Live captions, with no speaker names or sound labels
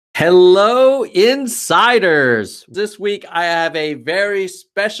Hello, insiders. This week, I have a very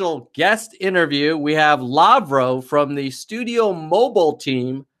special guest interview. We have Lovro from the Studio Mobile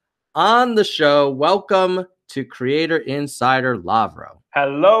team on the show. Welcome to Creator Insider, Lovro.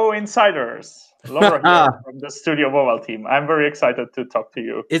 Hello, insiders. Lovro here from the Studio Mobile team. I'm very excited to talk to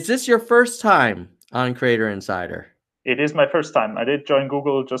you. Is this your first time on Creator Insider? It is my first time. I did join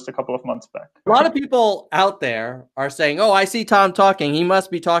Google just a couple of months back. A lot of people out there are saying, oh, I see Tom talking. He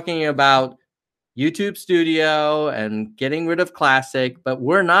must be talking about YouTube Studio and getting rid of Classic, but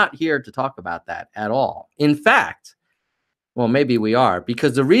we're not here to talk about that at all. In fact, well, maybe we are,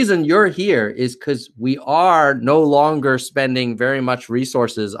 because the reason you're here is because we are no longer spending very much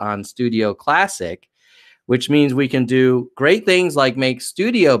resources on Studio Classic, which means we can do great things like make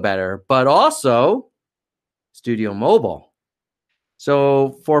Studio better, but also Studio Mobile.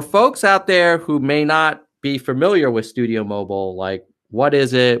 So for folks out there who may not be familiar with Studio Mobile, like what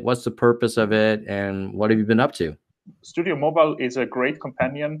is it, what's the purpose of it, and what have you been up to? Studio Mobile is a great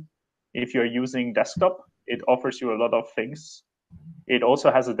companion if you're using desktop. It offers you a lot of things. It also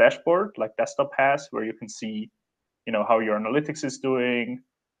has a dashboard like desktop has, where you can see, how your analytics is doing,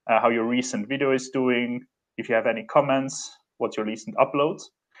 how your recent video is doing, if you have any comments, what's your recent uploads.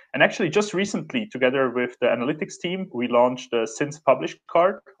 And actually, just recently, together with the analytics team, we launched the since published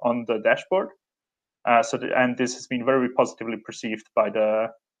card on the dashboard. And this has been very positively perceived by the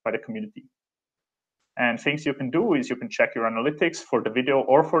community. And things you can do is you can check your analytics for the video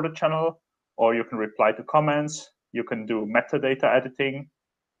or for the channel, or you can reply to comments. You can do metadata editing,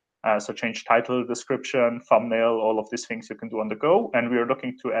 so change title, description, thumbnail, all of these things you can do on the go. And we are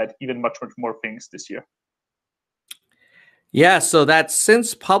looking to add even much more things this year. Yeah, so that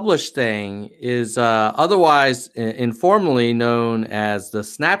since published thing is otherwise informally known as the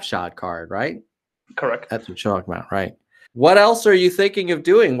snapshot card, right? Correct. That's what you're talking about, right? What else are you thinking of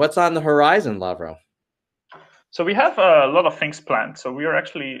doing? What's on the horizon, Lovro? So we have a lot of things planned. So we are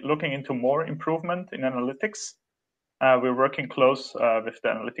actually looking into more improvement in analytics. We're working close with the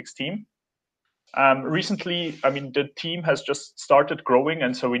analytics team. Recently, the team has just started growing,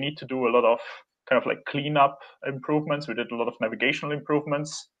 and so we need to do a lot of kind of like cleanup improvements. We did a lot of navigational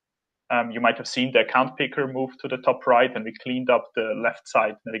improvements. You might have seen the account picker move to the top right, and we cleaned up the left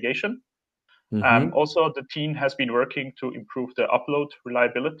side navigation. Also, the team has been working to improve the upload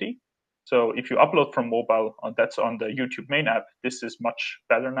reliability. So if you upload from mobile, that's on the YouTube main app, this is much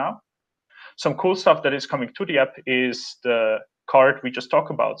better now. Some cool stuff that is coming to the app is the card we just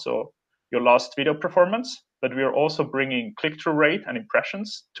talked about. So your last video performance, but we are also bringing click-through rate and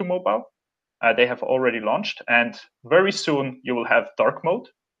impressions to mobile. They have already launched, and very soon you will have dark mode.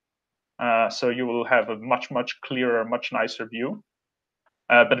 So you will have a much clearer, much nicer view.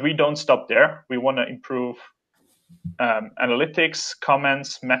 But we don't stop there. We want to improve analytics,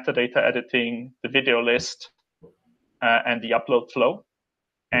 comments, metadata editing, the video list, and the upload flow.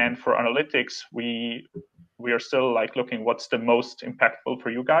 And for analytics, we are still looking what's the most impactful for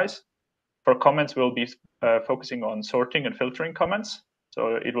you guys. For comments, we'll be focusing on sorting and filtering comments.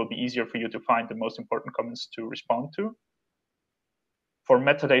 So it will be easier for you to find the most important comments to respond to. For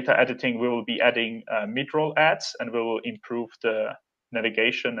metadata editing, we will be adding mid-roll ads, and we will improve the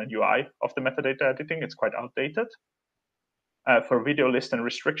navigation and UI of the metadata editing. It's quite outdated. For video list and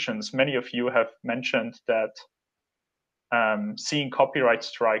restrictions, many of you have mentioned that seeing copyright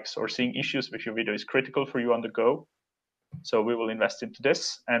strikes or seeing issues with your video is critical for you on the go. So we will invest into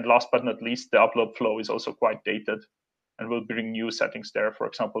this. And last but not least, the upload flow is also quite dated, and we'll bring new settings there. For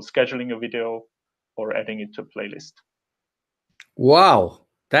example, scheduling a video or adding it to a playlist. Wow,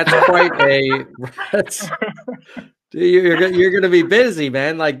 that's quite a. You're going to be busy,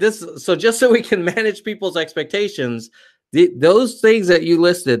 man. Like this. So just so we can manage people's expectations, those things that you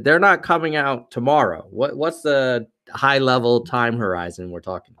listed, they're not coming out tomorrow. What's the high level time horizon we're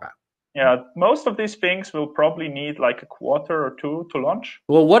talking about? Yeah, most of these things will probably need like a quarter or two to launch.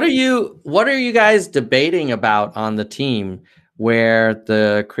 Well, what are you guys debating about on the team where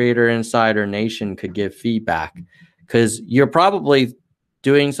the Creator Insider Nation could give feedback? Because you're probably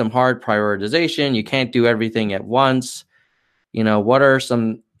doing some hard prioritization. You can't do everything at once. What are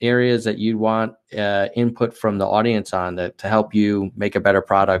some areas that you'd want input from the audience on that to help you make a better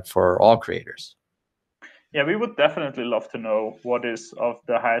product for all creators? Yeah, we would definitely love to know what is of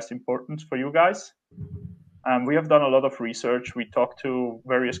the highest importance for you guys. We have done a lot of research. We talked to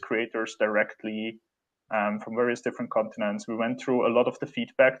various creators directly from various different continents. We went through a lot of the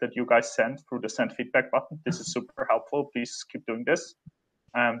feedback that you guys sent through the send feedback button. This is super helpful. Please keep doing this.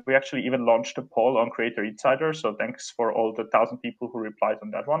 We actually even launched a poll on Creator Insider. So thanks for all the 1,000 people who replied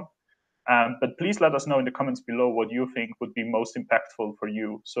on that one. But please let us know in the comments below what you think would be most impactful for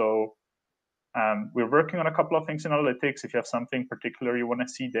you. So we're working on a couple of things in analytics. If you have something particular you want to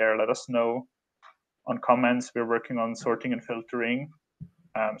see there, let us know on comments. We're working on sorting and filtering.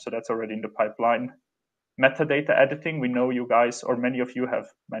 So that's already in the pipeline. Metadata editing, we know you guys, or many of you have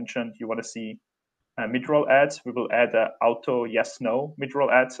mentioned you want to see mid-roll ads. We will add an auto yes-no mid-roll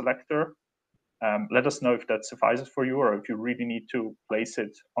ad selector. Let us know if that suffices for you or if you really need to place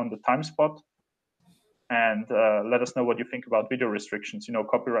it on the time spot. And let us know what you think about video restrictions,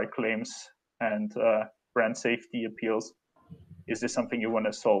 copyright claims and brand safety appeals. Is this something you want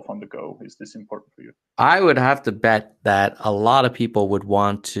to solve on the go? Is this important for you? I would have to bet that a lot of people would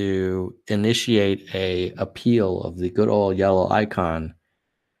want to initiate a appeal of the good old yellow icon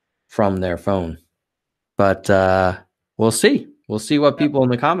from their phone. But we'll see. We'll see what people in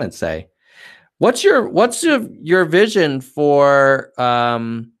the comments say. What's your vision for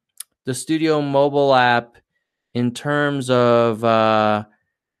the Studio mobile app in terms of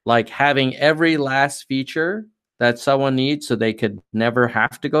like having every last feature that someone needs so they could never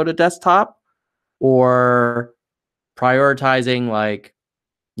have to go to desktop, or prioritizing like,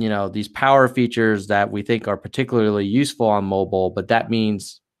 these power features that we think are particularly useful on mobile, but that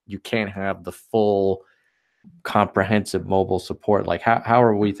means you can't have the full comprehensive mobile support? Like how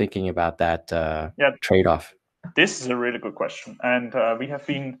are we thinking about that trade-off? This is a really good question. And we have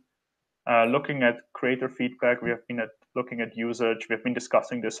been looking at creator feedback. We have been looking at usage. We have been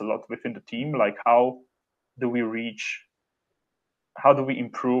discussing this a lot within the team, like how do we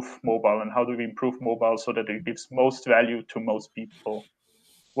improve mobile, and how do we improve mobile so that it gives most value to most people?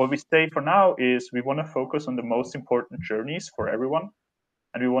 What we say for now is we want to focus on the most important journeys for everyone,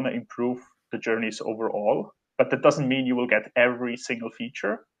 and we want to improve the journeys overall. But that doesn't mean you will get every single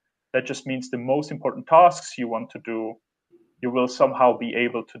feature. That just means the most important tasks you want to do, you will somehow be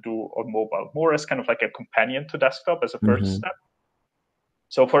able to do on mobile, more as kind of like a companion to desktop as a first step.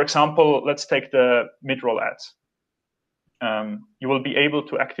 So for example, let's take the mid-roll ads. You will be able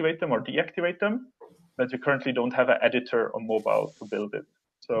to activate them or deactivate them, but you currently don't have an editor on mobile to build it.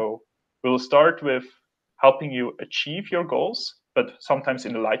 So we'll start with helping you achieve your goals, but sometimes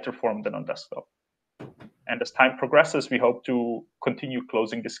in a lighter form than on desktop. And as time progresses, we hope to continue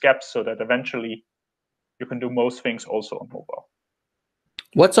closing these gaps so that eventually you can do most things also on mobile.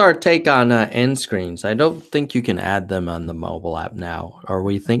 What's our take on end screens? I don't think you can add them on the mobile app now. Are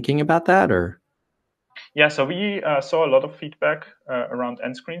we thinking about that, or? Yeah, so we saw a lot of feedback around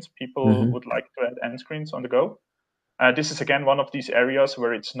end screens. People would like to add end screens on the go. This is, again, one of these areas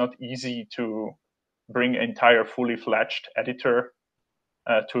where it's not easy to bring an entire fully fledged editor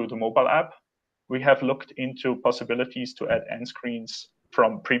to the mobile app. We have looked into possibilities to add end screens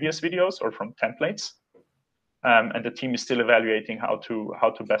from previous videos or from templates. And the team is still evaluating how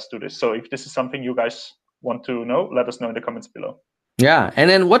to best do this. So if this is something you guys want to know, let us know in the comments below. Yeah, and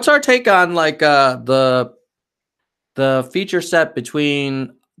then what's our take on like the feature set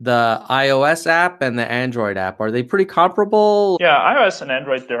between the iOS app and the Android app? Are they pretty comparable? Yeah, iOS and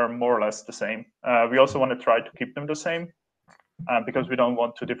Android, they're more or less the same. We also want to try to keep them the same because we don't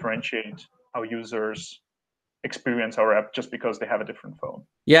want to differentiate how users experience our app just because they have a different phone.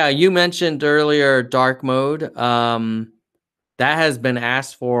 Yeah, you mentioned earlier dark mode. That has been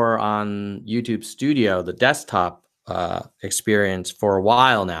asked for on YouTube Studio, the desktop experience, for a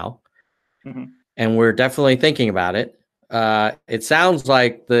while now. And we're definitely thinking about it. It sounds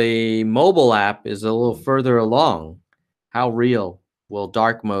like the mobile app is a little further along. How real will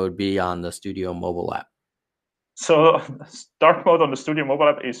dark mode be on the Studio mobile app? So dark mode on the Studio mobile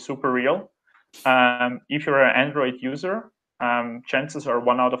app is super real. If you're an Android user, chances are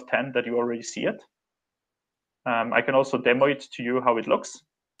 1 out of 10 that you already see it. I can also demo it to you how it looks.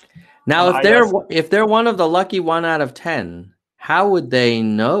 Now, if they're one of the lucky 1 out of 10, how would they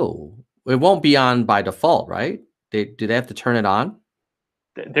know? It won't be on by default, right? Do they have to turn it on?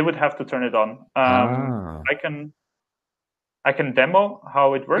 They would have to turn it on. I can demo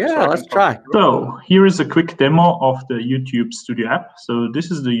how it works. Yeah, let's try. So here is a quick demo of the YouTube Studio app. So this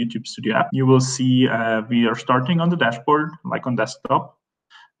is the YouTube Studio app. You will see we are starting on the dashboard, like on desktop.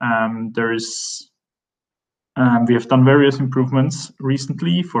 We have done various improvements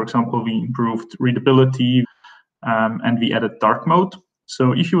recently. For example, we improved readability and we added dark mode.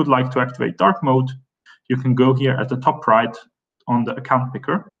 So if you would like to activate dark mode, you can go here at the top right on the account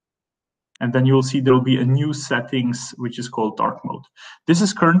picker. And then you will see there will be a new settings, which is called dark mode. This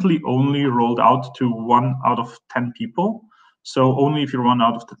is currently only rolled out to 1 out of 10 people. So only if you're 1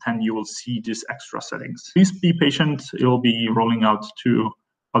 out of the 10, you will see these extra settings. Please be patient. It will be rolling out to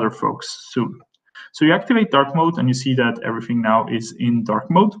other folks soon. So you activate dark mode and you see that everything now is in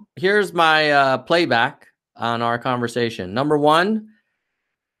dark mode. Here's my playback on our conversation. Number one,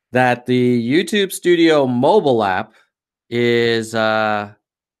 that the YouTube Studio mobile app is going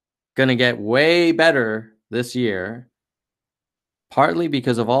to get way better this year, partly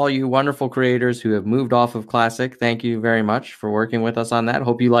because of all you wonderful creators who have moved off of Classic. Thank you very much for working with us on that.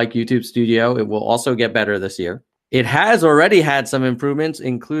 Hope you like YouTube Studio. It will also get better this year. It has already had some improvements,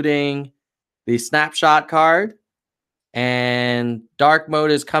 including the snapshot card, and dark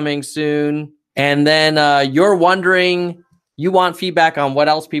mode is coming soon. And then you're wondering, you want feedback on what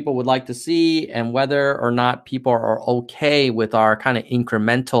else people would like to see and whether or not people are okay with our kind of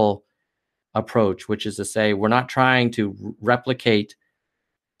incremental approach, which is to say, we're not trying to replicate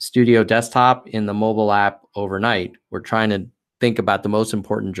Studio Desktop in the mobile app overnight. We're trying to think about the most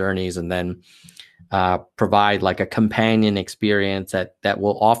important journeys and then provide like a companion experience that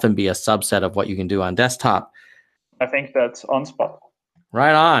will often be a subset of what you can do on desktop. I think that's on spot.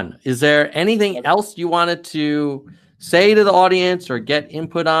 Right on. Is there anything else you wanted to say to the audience or get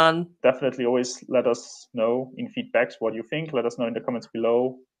input on? Definitely always let us know in feedbacks what you think. Let us know in the comments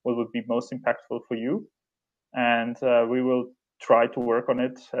below what would be most impactful for you. And we will try to work on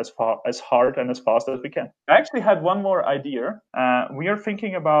it as hard and as fast as we can. I actually had one more idea. We are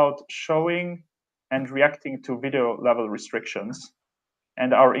thinking about showing and reacting to video level restrictions.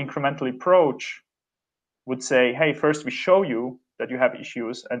 And our incremental approach would say, hey, first we show you that you have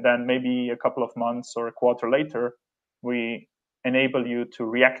issues, and then maybe a couple of months or a quarter later, we enable you to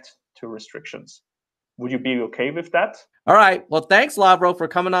react to restrictions. Would you be okay with that? All right. Well, thanks, Lovro, for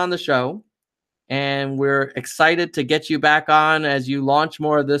coming on the show. And we're excited to get you back on as you launch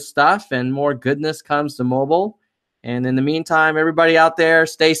more of this stuff and more goodness comes to mobile. And in the meantime, everybody out there,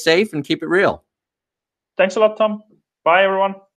 stay safe and keep it real. Thanks a lot, Tom. Bye, everyone.